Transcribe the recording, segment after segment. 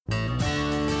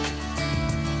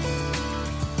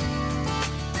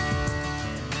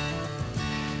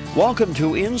Welcome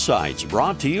to Insights,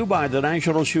 brought to you by the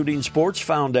National Shooting Sports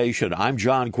Foundation. I'm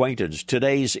John Quaintance.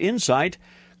 Today's insight,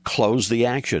 close the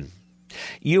action.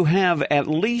 You have at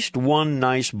least one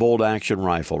nice bolt-action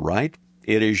rifle, right?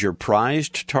 It is your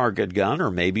prized target gun or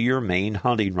maybe your main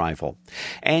hunting rifle,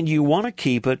 and you want to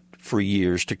keep it for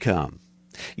years to come.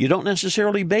 You don't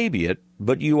necessarily baby it,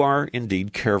 but you are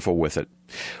indeed careful with it.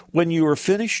 When you are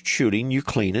finished shooting, you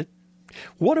clean it.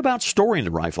 What about storing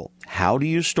the rifle? How do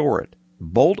you store it?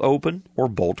 Bolt open or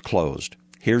bolt closed?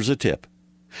 Here's a tip.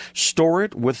 Store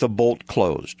it with the bolt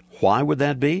closed. Why would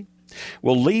that be?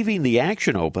 Well, leaving the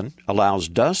action open allows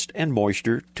dust and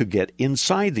moisture to get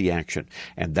inside the action,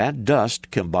 and that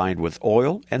dust combined with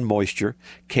oil and moisture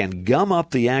can gum up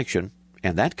the action,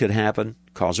 and that could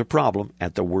cause a problem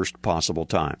at the worst possible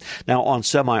time. Now, on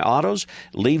semi-autos,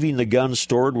 leaving the gun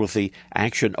stored with the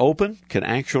action open can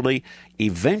actually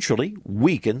eventually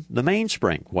weaken the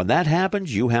mainspring. When that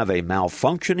happens, you have a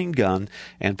malfunctioning gun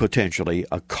and potentially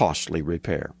a costly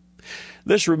repair.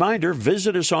 This reminder,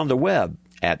 visit us on the web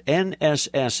at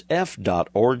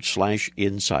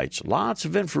nssf.org/insights. Lots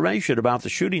of information about the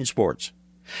shooting sports,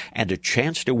 and a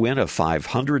chance to win a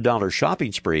 $500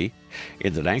 shopping spree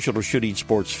in the National Shooting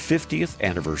Sports 50th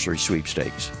Anniversary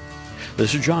Sweepstakes.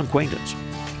 This is John Quaintance.